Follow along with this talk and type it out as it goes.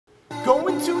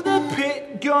to the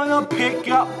pit, gonna pick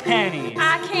up pennies.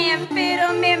 I can't fit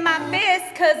them in my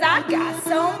fist, cause I got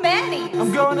so many.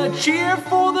 I'm gonna cheer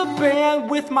for the band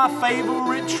with my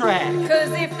favorite track.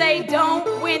 Cause if they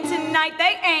don't win tonight,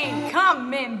 they ain't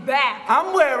coming back.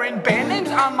 I'm wearing band names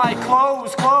on my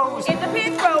clothes. In the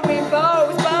pit throwing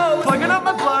bows. Plugging up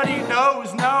my bloody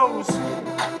nose.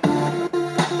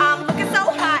 I'm looking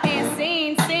so hot and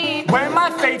seen. Wearing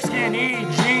my fake skinny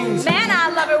jeans. Man, I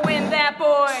love it when that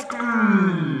boy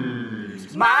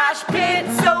screams. Mosh pit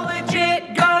so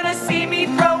legit, gonna see me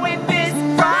throwing this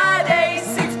Friday,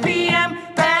 6 p.m.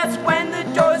 That's when the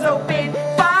doors open.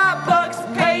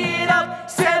 $5, pay it up.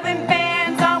 7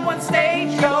 bands on one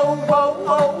stage. Yo, whoa.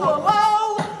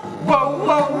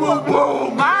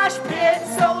 Mosh pit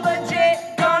so legit,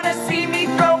 gonna see me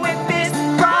throwing this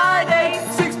Friday,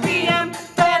 6 p.m.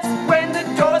 That's when the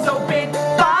doors open.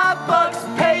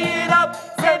 $5, pay it up.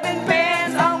 7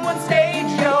 bands on one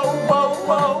stage. Yo, whoa.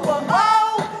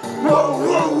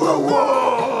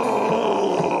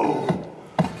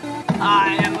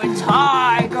 I am a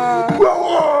tiger.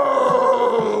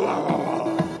 Whoa!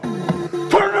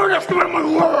 Turn on my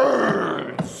word!